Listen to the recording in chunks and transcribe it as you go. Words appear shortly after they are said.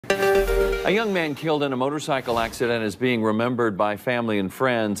A young man killed in a motorcycle accident is being remembered by family and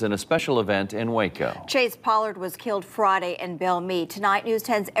friends in a special event in Waco. Chase Pollard was killed Friday in Belle Meade. Tonight, News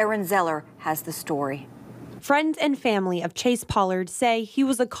 10's Aaron Zeller has the story. Friends and family of Chase Pollard say he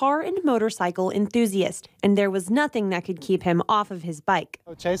was a car and motorcycle enthusiast, and there was nothing that could keep him off of his bike.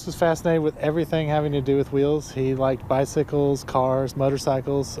 Chase was fascinated with everything having to do with wheels. He liked bicycles, cars,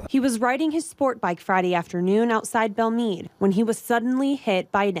 motorcycles. He was riding his sport bike Friday afternoon outside Belle Meade when he was suddenly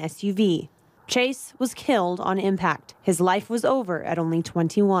hit by an SUV. Chase was killed on impact. His life was over at only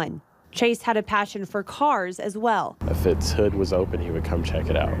 21. Chase had a passion for cars as well. If its hood was open, he would come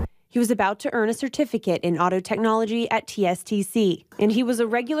check it out. He was about to earn a certificate in auto technology at TSTC, and he was a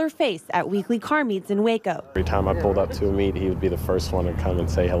regular face at weekly car meets in Waco. Every time I pulled up to a meet, he would be the first one to come and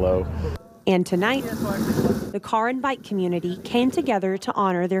say hello. And tonight, the car and bike community came together to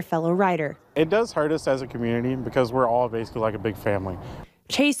honor their fellow rider. It does hurt us as a community because we're all basically like a big family.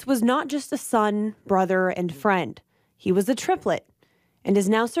 Chase was not just a son, brother, and friend. He was a triplet and is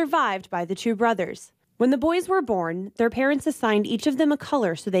now survived by the two brothers. When the boys were born, their parents assigned each of them a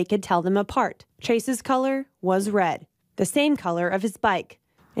color so they could tell them apart. Chase's color was red, the same color of his bike.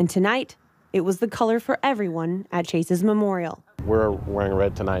 And tonight, it was the color for everyone at Chase's memorial. We're wearing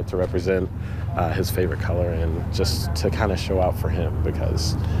red tonight to represent his favorite color and just to kind of show out for him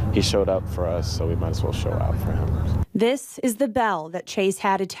because he showed up for us, so we might as well show out for him. This is the bell that Chase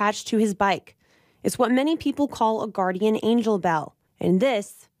had attached to his bike. It's what many people call a guardian angel bell. And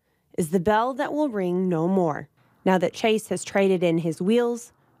this is the bell that will ring no more, now that Chase has traded in his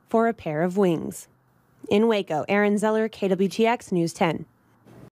wheels for a pair of wings. In Waco, Aaron Zeller, KWTX News 10.